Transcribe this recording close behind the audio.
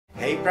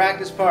Hey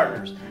practice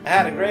partners, I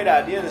had a great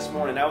idea this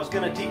morning. I was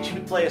going to teach you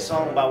to play a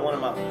song by one of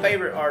my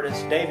favorite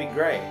artists, David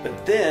Gray.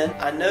 But then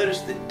I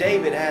noticed that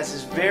David has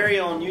his very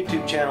own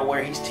YouTube channel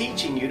where he's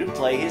teaching you to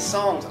play his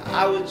songs.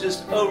 I was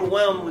just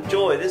overwhelmed with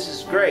joy. This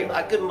is great.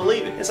 I couldn't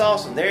believe it. It's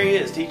awesome. There he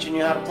is teaching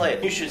you how to play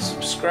it. You should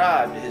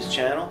subscribe to his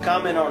channel,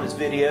 comment on his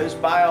videos,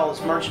 buy all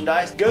his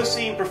merchandise, go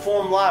see him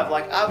perform live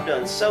like I've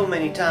done so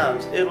many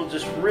times. It'll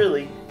just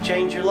really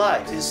change your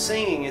life. His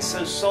singing is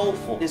so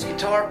soulful. His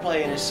guitar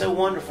playing is so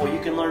wonderful. You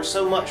can learn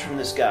so much from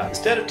this guy.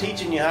 Instead of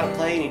teaching you how to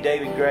play any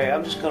David Gray,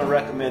 I'm just going to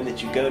recommend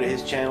that you go to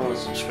his channel and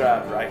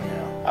subscribe right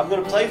now. I'm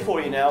going to play for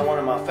you now one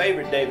of my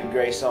favorite David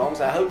Gray songs.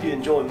 I hope you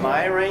enjoy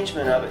my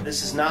arrangement of it.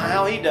 This is not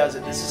how he does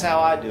it. This is how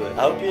I do it.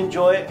 I hope you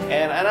enjoy it,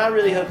 and I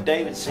really hope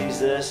David sees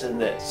this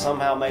and that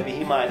somehow maybe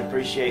he might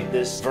appreciate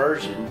this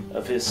version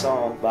of his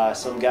song by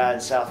some guy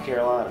in South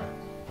Carolina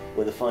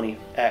with a funny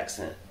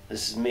accent.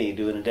 This is me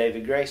doing a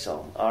David Gray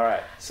song.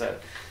 Alright, so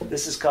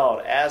this is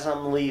called As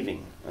I'm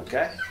Leaving,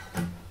 okay?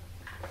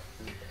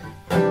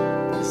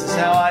 This is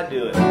how I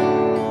do it.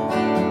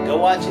 Go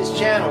watch his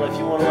channel if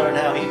you want to learn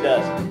how he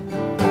does it.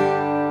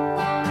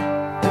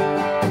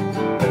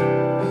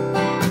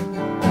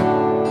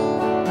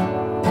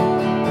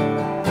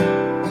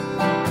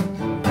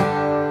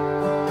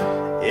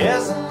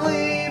 As I'm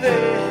leaving,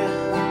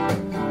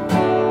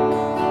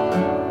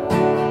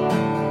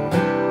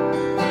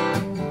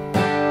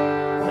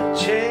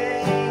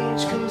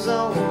 change comes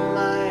on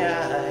my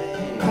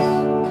eyes.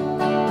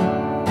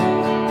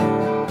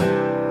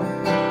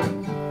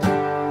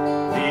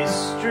 These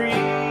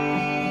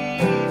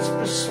streets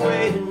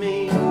persuaded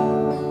me.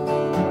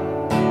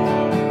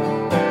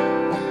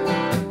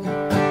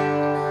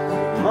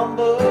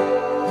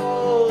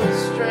 Mumble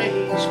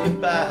strange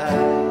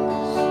goodbyes.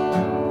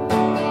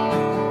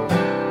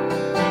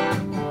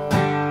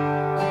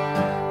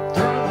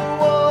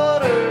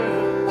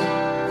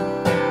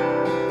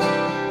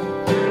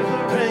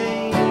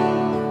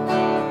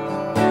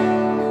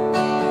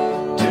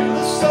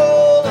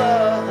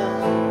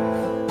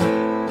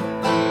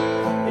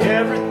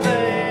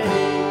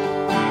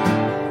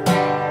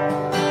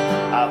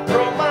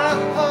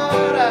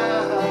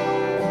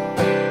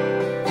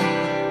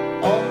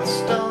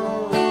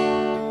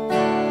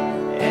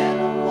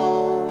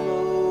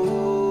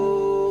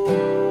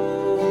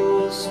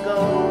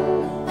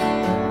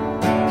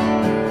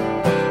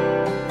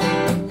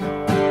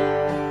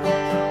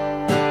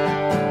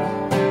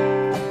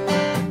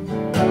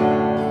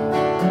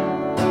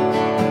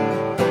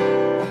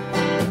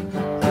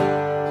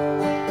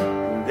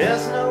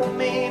 There's no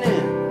meaning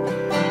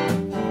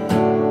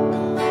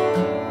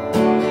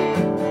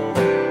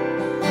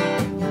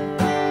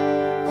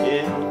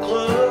in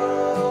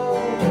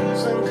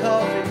clothes and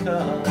coffee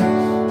cups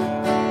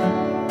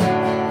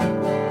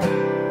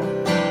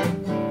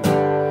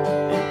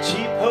and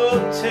cheap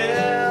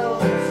hotel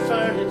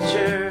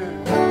furniture.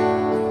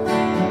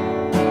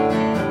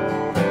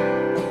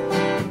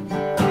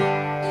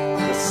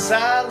 The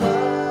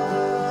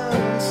silence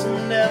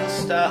never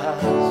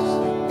stops.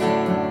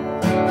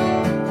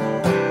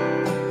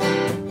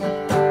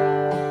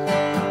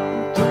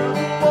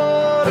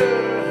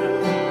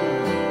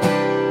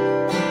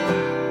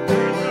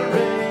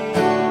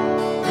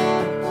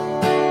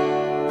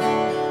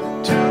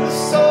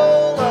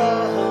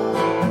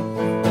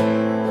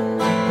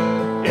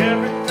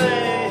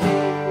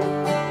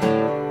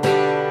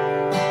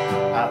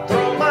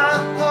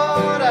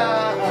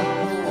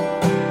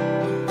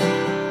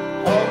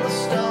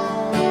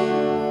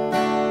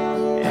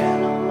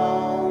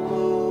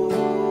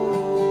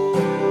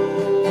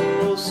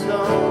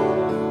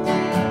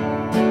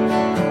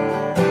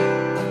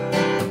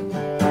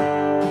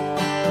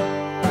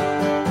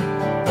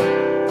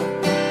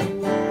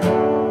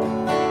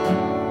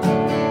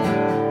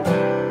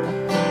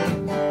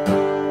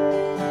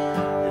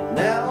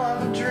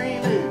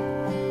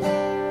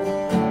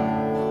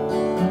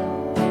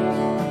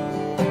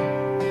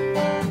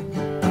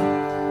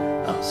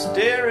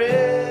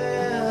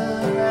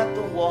 Staring at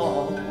the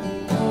wall,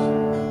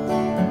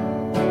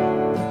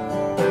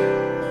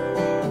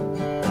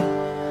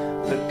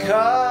 the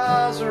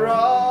cars are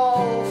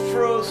all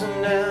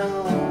frozen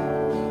now.